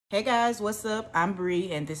Hey guys, what's up? I'm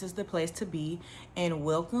Bree and this is the place to be, and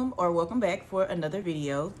welcome back for another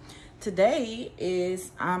video. Today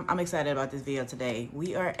is I'm excited about this video. Today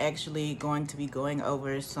we are actually going to be going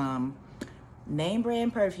over some name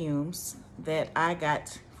brand perfumes that I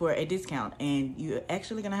got for a discount, and you're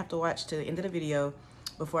actually gonna have to watch to the end of the video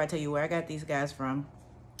before I tell you where I got these guys from.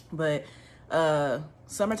 But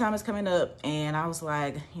summertime is coming up and I was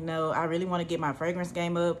like, you know, I really want to get my fragrance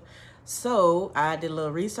game up. So I did a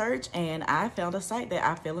little research and I found a site that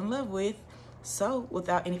I fell in love with. So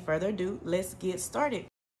without any further ado, let's get started.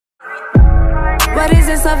 What is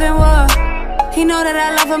this love and war? He know that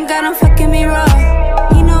I love him, got him fucking me raw.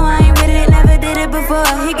 He know I ain't with it, never did it before.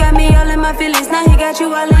 He got me all in my feelings, now he got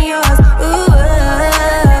you all in yours. Ooh,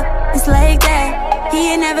 it's like that.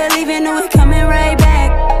 He ain't never leaving, no, he coming right back.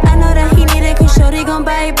 I know that he need it, cause shorty gon'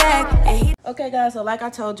 bite back. Okay guys, so like I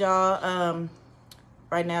told y'all,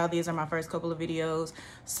 right now, these are my first couple of videos.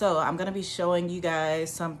 So I'm gonna be showing you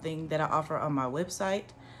guys something that I offer on my website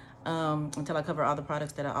until I cover all the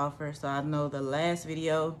products that I offer. So I know the last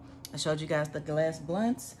video, I showed you guys the glass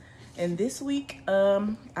blunts. And this week,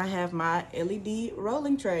 I have my LED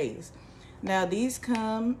rolling trays. Now these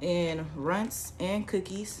come in runts and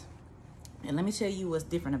cookies. And let me tell you what's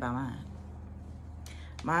different about mine.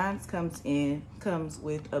 Mine comes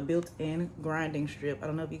with a built-in grinding strip. I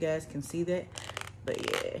don't know if you guys can see that. But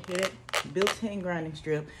yeah, hear that? Built-in grinding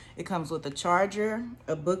strip. It comes with a charger,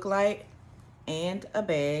 a book light, and a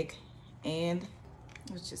bag. And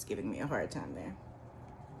it's just giving me a hard time there.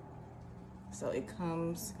 So it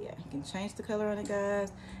comes, yeah, you can change the color on it,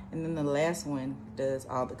 guys. And then the last one does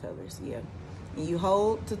all the colors, yeah. And you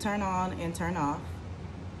hold to turn on and turn off.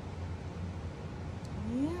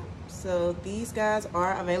 Yeah, so these guys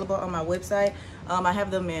are available on my website. I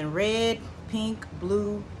have them in red, pink,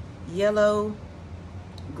 blue, yellow,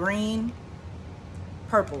 green,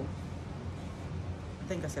 purple. I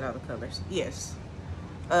think I said all the colors. Yes.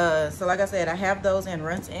 So like I said, I have those in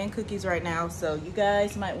runts and cookies right now. So you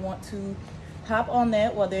guys might want to hop on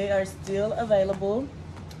that while they are still available.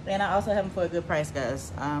 And I also have them for a good price,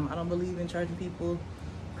 guys. I don't believe in charging people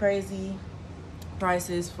crazy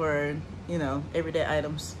prices for, you know, everyday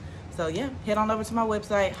items. So yeah, head on over to my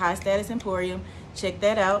website, Highstatusemporium. Check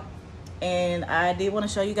that out. And I did want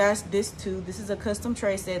to show you guys this too. This is a custom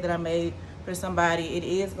tray set that I made for somebody. It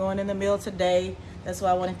is going in the mail today. That's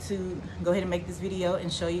why I wanted to go ahead and make this video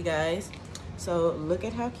and show you guys. So look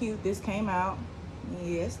at how cute this came out.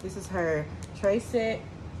 Yes, this is her tray set.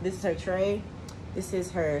 This is her tray. This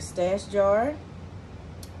is her stash jar.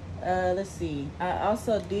 Let's see. I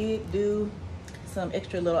also did do some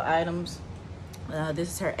extra little items. This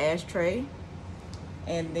is her ashtray.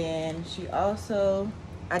 And then she also,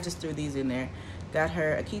 I just threw these in there. Got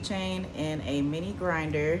her a keychain and a mini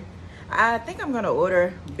grinder. I think I'm gonna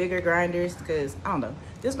order bigger grinders because I don't know.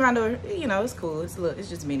 This grinder, you know, it's cool. It's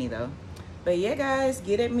just mini though. But yeah, guys,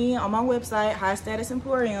 get at me on my website,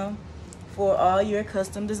 Highstatusemporium, for all your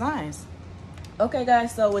custom designs. Okay,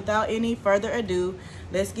 guys. So without any further ado,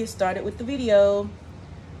 let's get started with the video.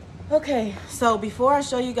 Okay. So before I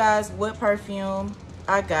show you guys what perfume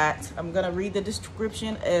I got, I'm gonna read the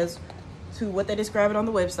description as to what they describe it on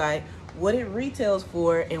the website, what it retails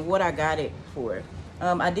for, and what I got it for.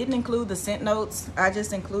 I didn't include the scent notes. I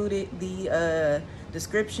just included the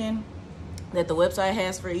description that the website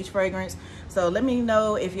has for each fragrance. So let me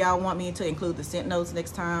know if y'all want me to include the scent notes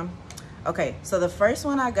next time. Okay, so the first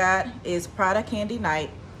one I got is Prada Candy Night.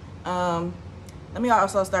 Let me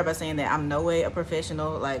also start by saying that I'm no way a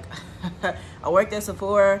professional. Like, I worked at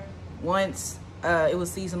Sephora once. It was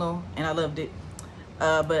seasonal and I loved it.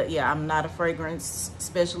 But yeah, I'm not a fragrance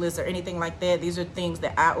specialist or anything like that. These are things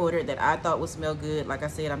that I ordered that I thought would smell good. Like I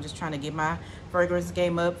said, I'm just trying to get my fragrance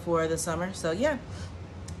game up for the summer. So yeah,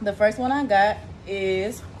 the first one I got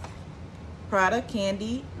is Prada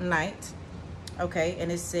Candy Night. Okay,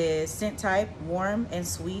 and it says scent type, warm and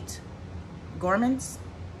sweet gourmands.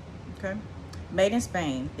 Okay, made in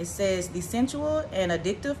Spain. It says the sensual and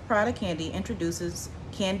addictive Prada Candy introduces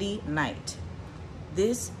Candy Night.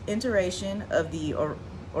 This iteration of the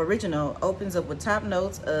original opens up with top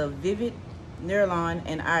notes of vivid Nerlon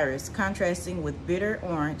and iris, contrasting with bitter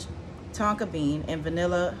orange, tonka bean, and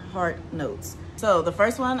vanilla heart notes. So the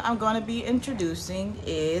first one I'm going to be introducing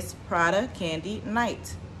is Prada Candy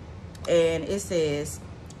Night. And it says,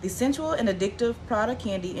 the sensual and addictive Prada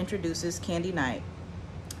Candy introduces Candy Night.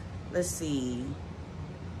 Let's see.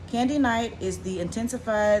 Candy Night is the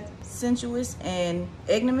intensified, sensuous, and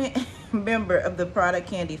enigmatic member of the Prada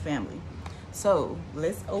Candy family. So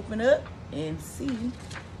let's open up and see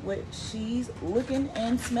what she's looking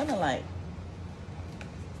and smelling like.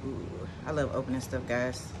 Ooh, I love opening stuff,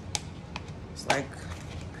 guys. It's like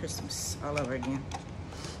Christmas all over again.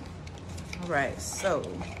 All right, so,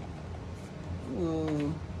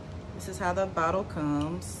 ooh, this is how the bottle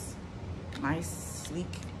comes. Nice, sleek,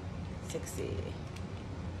 sexy.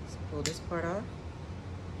 Let's pull this part off.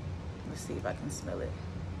 Let's see if I can smell it.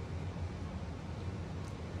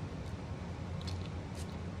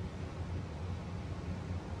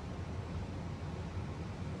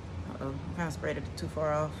 Uh-oh, I kind of sprayed it too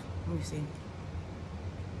far off. Let me see.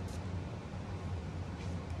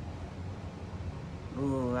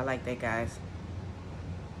 Ooh, I like that, guys.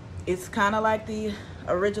 It's kind of like the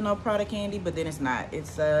original Prada candy, but then it's not.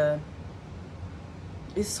 It's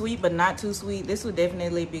sweet, but not too sweet. This would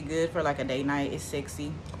definitely be good for like a date night. It's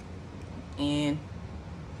sexy. And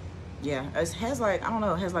yeah, it has like, I don't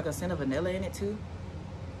know, it has like a scent of vanilla in it too.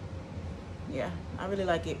 Yeah, I really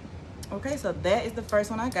like it. Okay, so that is the first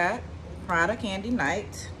one I got, Prada Candy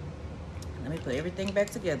Night. Let me put everything back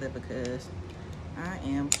together because I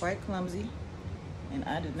am quite clumsy and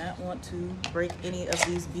I do not want to break any of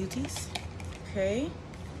these beauties. Okay,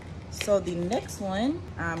 so the next one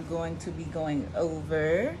I'm going to be going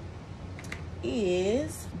over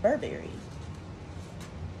is Burberry.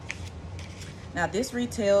 Now this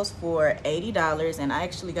retails for $80 and I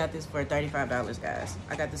actually got this for $35, guys.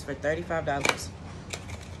 I got this for $35.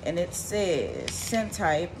 And it says, scent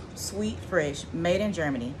type, sweet, fresh, made in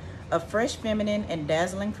Germany. A fresh, feminine, and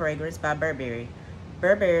dazzling fragrance by Burberry.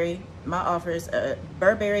 Burberry My,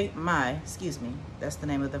 excuse me, that's the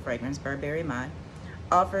name of the fragrance, Burberry My,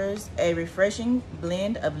 offers a refreshing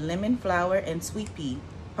blend of lemon flower and sweet pea,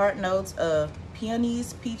 heart notes of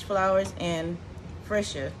peonies, peach flowers, and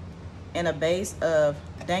freesia, and a base of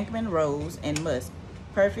Dankman rose and musk,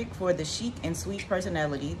 perfect for the chic and sweet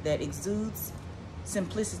personality that exudes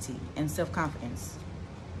simplicity and self-confidence.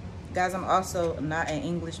 Guys, I'm also not an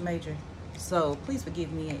English major, so please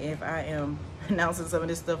forgive me if I am pronouncing some of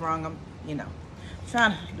this stuff wrong. I'm, you know,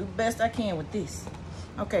 trying to do the best I can with this.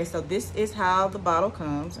 Okay, so this is how the bottle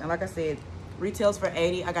comes, and like I said, retails for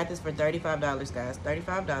 $80. I got this for $35, guys.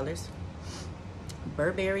 $35.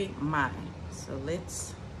 Burberry My. So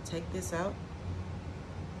let's take this out.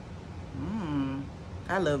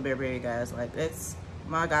 I love Burberry, guys. Like, that's,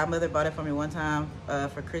 my godmother bought it for me one time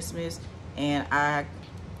for Christmas, and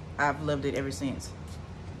I've loved it ever since.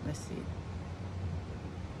 Let's see.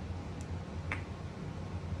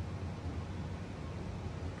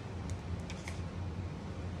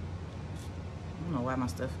 I don't know why my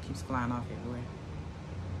stuff keeps flying off everywhere.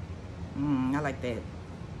 I like that.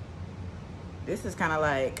 This is kind of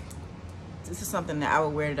like, this is something that I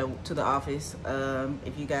would wear to the office.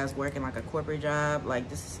 If you guys work in like a corporate job, like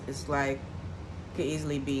this is like, could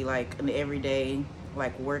easily be like an everyday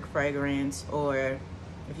like work fragrance, or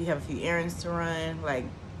if you have a few errands to run, like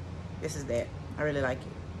this is that. I really like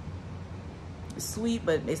it. It's sweet,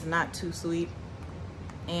 but it's not too sweet.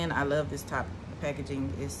 And I love this top. The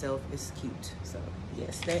packaging itself is cute. So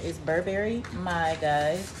yes, that is Burberry My,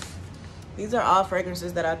 guys. These are all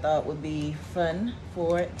fragrances that I thought would be fun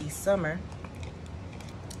for the summer.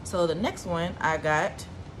 So the next one I got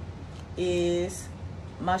is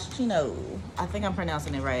Moschino. I think I'm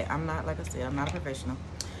pronouncing it right. I'm not, like I said, I'm not a professional.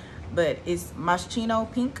 But it's Moschino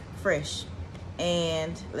Pink Fresh.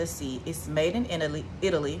 And let's see, it's made in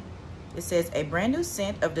Italy. It says a brand new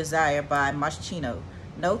scent of desire by Moschino.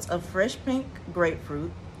 Notes of fresh pink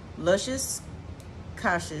grapefruit, luscious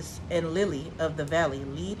cassis, and lily of the valley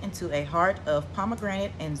lead into a heart of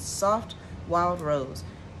pomegranate and soft wild rose.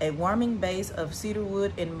 A warming base of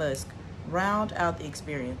cedarwood and musk round out the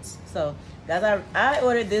experience. So guys, I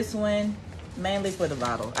ordered this one mainly for the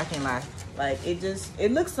bottle. I can't lie. Like,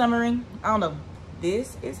 it looks summery. I don't know.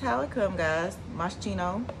 This is how it comes, guys.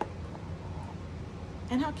 Moschino.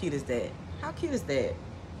 And how cute is that? How cute is that?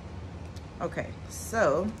 Okay,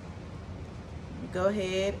 so go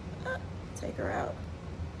ahead, take her out.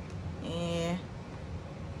 And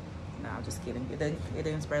no, I'm just kidding. It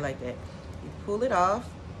didn't spray like that. You pull it off,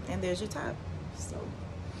 and there's your top. So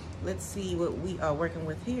let's see what we are working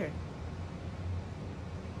with here.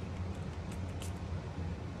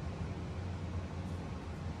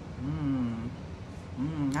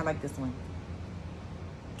 I like this one.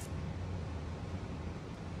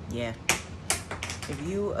 Yeah. If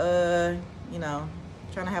you, you know,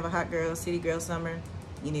 trying to have a hot girl, city girl summer,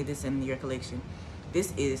 you need this in your collection.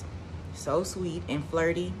 This is so sweet and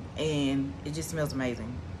flirty, and it just smells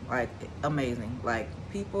amazing. Like, amazing. Like,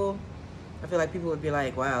 people, I feel like people would be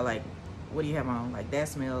like, wow, like, what do you have on? Like, that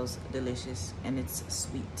smells delicious, and it's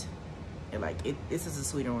sweet. And like, this is a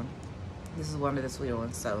sweeter one. This is one of the sweeter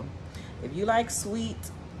ones. So if you like sweet,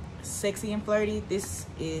 sexy, and flirty, this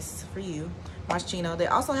is for you. Moschino. They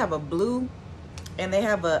also have a blue And they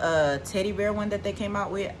have a teddy bear one that they came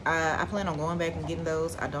out with. I plan on going back and getting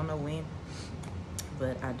those. I don't know when,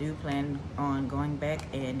 but I do plan on going back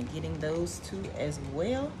and getting those too as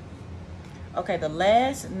well. Okay, the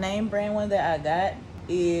last name brand one that I got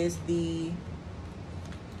is the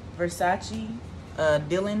Versace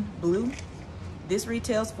Dylan Blue. This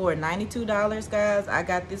retails for $92, guys. I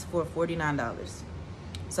got this for $49.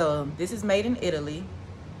 So this is made in Italy.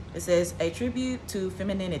 It says, a tribute to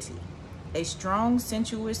femininity. A strong,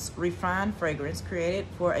 sensuous, refined fragrance created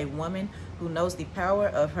for a woman who knows the power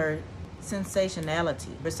of her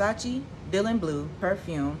sensationality. Versace Dylan Blue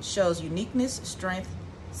Perfume shows uniqueness, strength,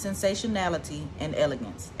 sensationality, and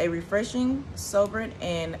elegance. A refreshing, sober,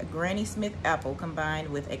 and Granny Smith apple combined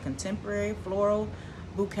with a contemporary floral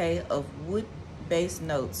bouquet of wood-based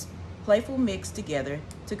notes, playful mixed together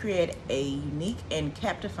to create a unique and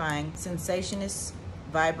captivating, sensationist,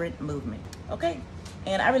 vibrant movement. Okay,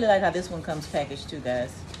 and I really like how this one comes packaged too,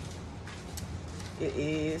 guys. It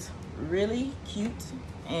is really cute,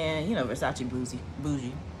 and you know, Versace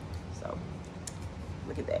bougie. So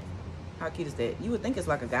look at that. How cute is that? You would think it's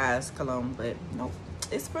like a guy's cologne, but nope,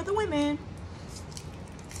 it's for the women.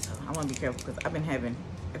 So I want to be careful because I've been having,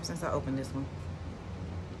 ever since I opened this one.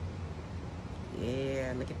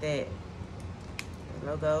 Yeah, look at that. The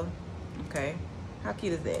logo. Okay, how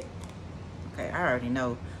cute is that? Okay, I already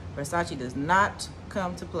know Versace does not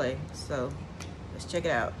come to play, so let's check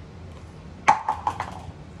it out.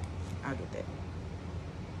 I'll get that.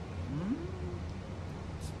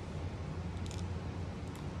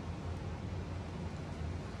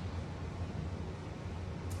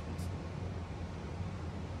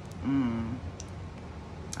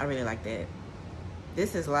 I really like that.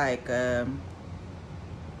 This is like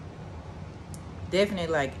definitely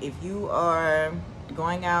like if you are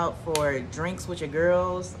going out for drinks with your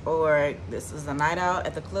girls, or this is a night out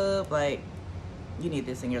at the club, like you need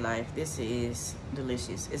this in your life. This is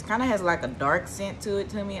delicious. It kind of has like a dark scent to it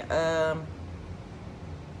to me,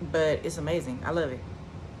 but it's amazing. I love it.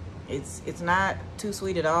 It's not too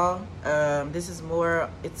sweet at all. This is more,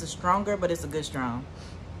 it's a stronger, but it's a good strong.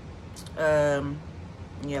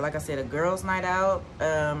 Yeah, like I said, a girls night out,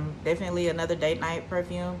 definitely another date night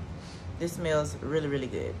perfume. This smells really, really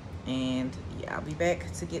good. And yeah, I'll be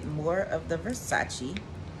back to get more of the Versace.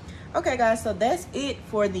 Okay guys, so that's it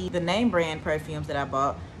for the name brand perfumes that I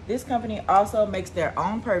bought. This company also makes their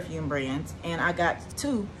own perfume brands, and I got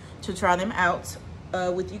two to try them out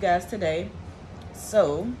with you guys today.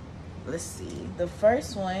 So let's see, the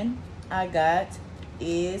first one I got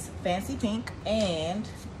is Fancy Pink, and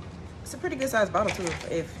it's a pretty good sized bottle too,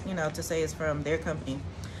 if you know, to say it's from their company.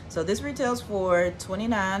 So this retails for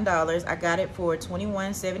 $29. I got it for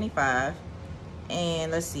 $21.75.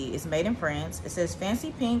 And let's see, it's made in France. It says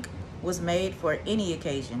Fancy Pink was made for any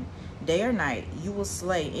occasion. Day or night, you will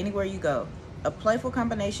slay anywhere you go. A playful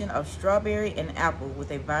combination of strawberry and apple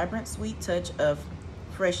with a vibrant sweet touch of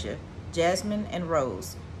freesia, jasmine, and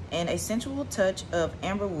rose, and a sensual touch of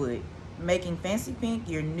amber wood, making Fancy Pink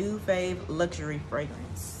your new fave luxury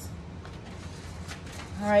fragrance.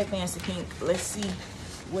 All right, Fancy Pink, let's see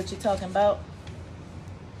what you're talking about.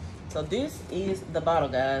 So this is the bottle,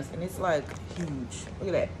 guys, and it's like huge.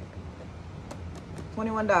 Look at that.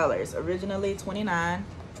 $21, originally $29.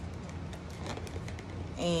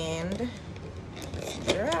 And let's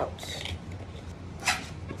get her out.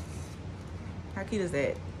 How cute is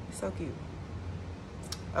that? It's so cute.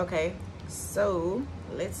 Okay, so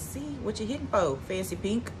let's see what you're hitting for, Fancy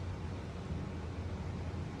Pink.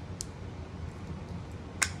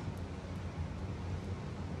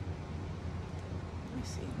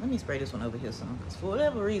 Let me spray this one over here some, because for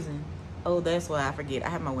whatever reason, oh, that's why I forget. I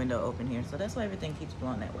have my window open here, so that's why everything keeps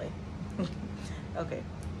blowing that way. Okay.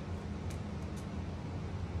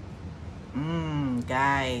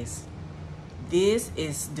 Guys, this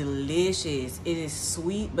is delicious. It is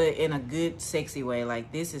sweet, but in a good, sexy way.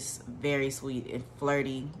 Like, this is very sweet and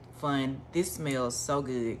flirty, fun. This smells so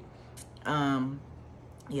good.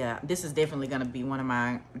 Yeah, this is definitely gonna be one of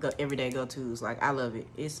my everyday go-tos. Like, I love it.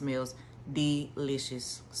 It smells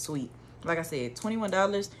delicious, sweet. Like I said,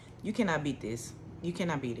 $21, you cannot beat this. You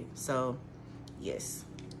cannot beat it. So yes,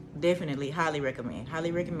 definitely highly recommend.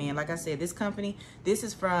 Highly recommend. Like I said, this company, this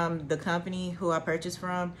is from the company who I purchased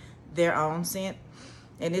from, their own scent,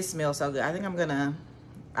 and it smells so good. I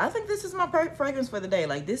think this is my fragrance for the day.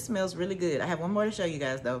 Like, this smells really good. I have one more to show you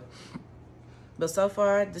guys though, but so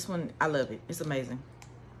far this one, I love it. It's amazing.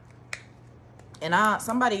 And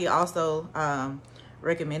somebody also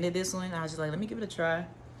recommended this one. I was just like, let me give it a try,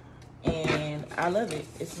 and I love it.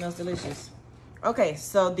 It smells delicious. Okay,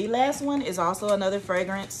 so the last one is also another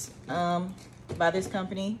fragrance by this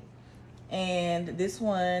company, And this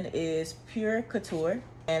one is Pure Couture,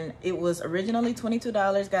 and it was originally $22,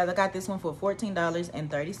 guys. I got this one for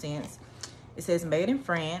 $14.30. It says made in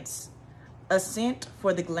France, a scent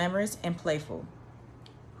for the glamorous and playful,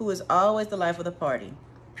 who is always the life of the party.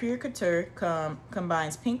 Pure Couture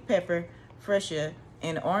combines pink pepper, freesia,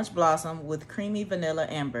 and orange blossom with creamy vanilla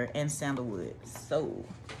amber and sandalwood. So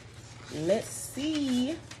let's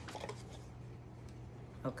see.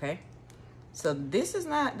 Okay, so this is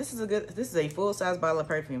a full-size bottle of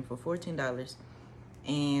perfume for $14.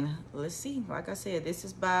 And let's see, like I said, this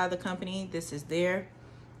is by the company. This is their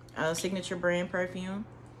signature brand perfume.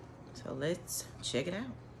 So let's check it out.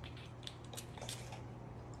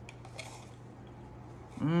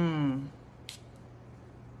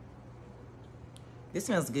 This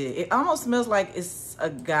smells good. It almost smells like it's a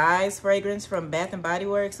guy's fragrance from Bath and Body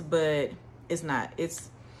Works, but it's not. It's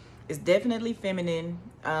definitely feminine.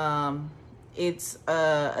 It's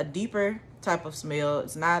a deeper type of smell.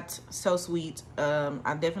 It's not so sweet.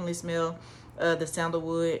 I definitely smell the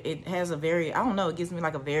sandalwood. It has a very, I don't know, it gives me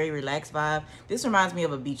like a very relaxed vibe. This reminds me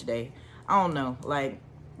of a beach day. I don't know, like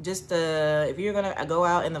just if you're gonna go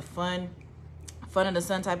out in the fun of the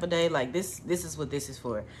sun type of day, like this is what this is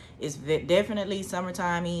for. It's definitely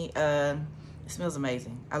summertimey. It smells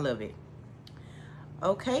amazing. I love it.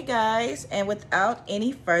 Okay, guys, and without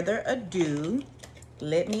any further ado,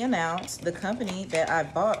 let me announce the company that I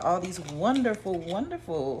bought all these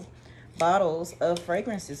wonderful bottles of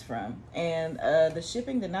fragrances from. And the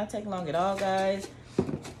shipping did not take long at all, guys.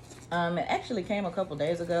 It actually came a couple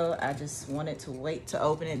days ago. I just wanted to wait to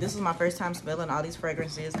open it. This is my first time smelling all these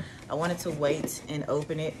fragrances. I wanted to wait and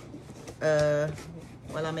open it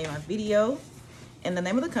while I made my video. And the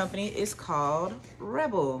name of the company is called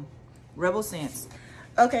Rebel Scents.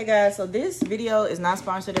 Okay, guys, so this video is not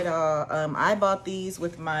sponsored at all. I bought these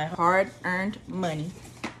with my hard-earned money.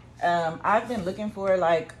 I've been looking for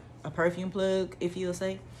like a perfume plug, if you'll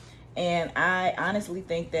say, and I honestly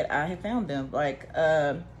think that I have found them. Like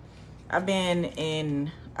I've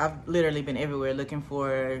literally been everywhere looking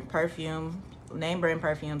for perfume, name brand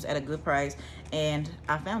perfumes at a good price, and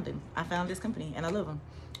I found them. I found this company and I love them.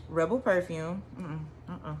 Rebel Perfume. Can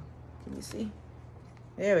you see?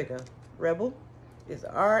 There we go. Rebel is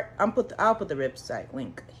art. I'll put the website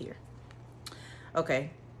link here.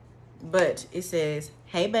 Okay, but it says,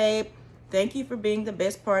 "Hey babe, thank you for being the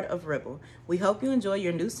best part of Rebel. We hope you enjoy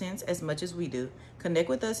your new scents as much as we do. Connect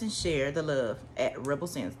with us and share the love at Rebel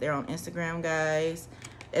Scents." They're on Instagram, guys,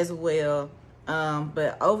 as well.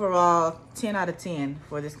 But overall, 10 out of 10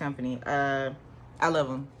 for this company. I love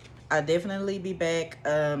them. I'll definitely be back.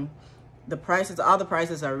 The prices, all the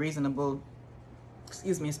prices are reasonable.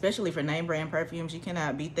 Excuse me, especially for name brand perfumes. You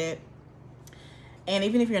cannot beat that. And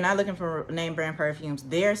even if you're not looking for name brand perfumes,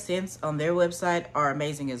 their scents on their website are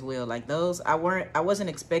amazing as well. Like those, I wasn't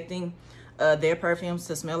expecting their perfumes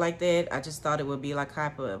to smell like that. I just thought it would be like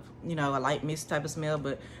type of, you know, a light mist type of smell,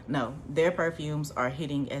 but no, their perfumes are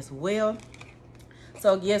hitting as well.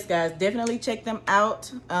 So yes, guys, definitely check them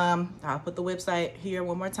out. I'll put the website here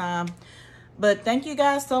one more time. But thank you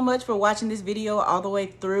guys so much for watching this video all the way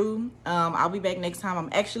through. I'll be back next time. I'm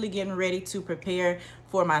actually getting ready to prepare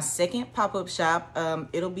for my second pop-up shop.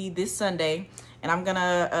 It'll be this Sunday, and I'm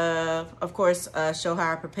gonna, of course, show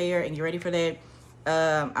how I prepare and get ready for that.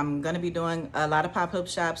 I'm gonna be doing a lot of pop-up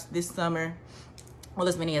shops this summer. Well,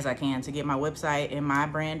 as many as I can to get my website and my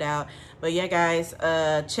brand out. But yeah, guys,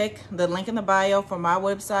 check the link in the bio for my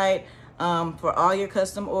website for all your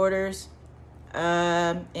custom orders.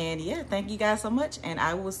 And yeah, thank you guys so much, and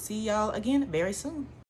I will see y'all again very soon.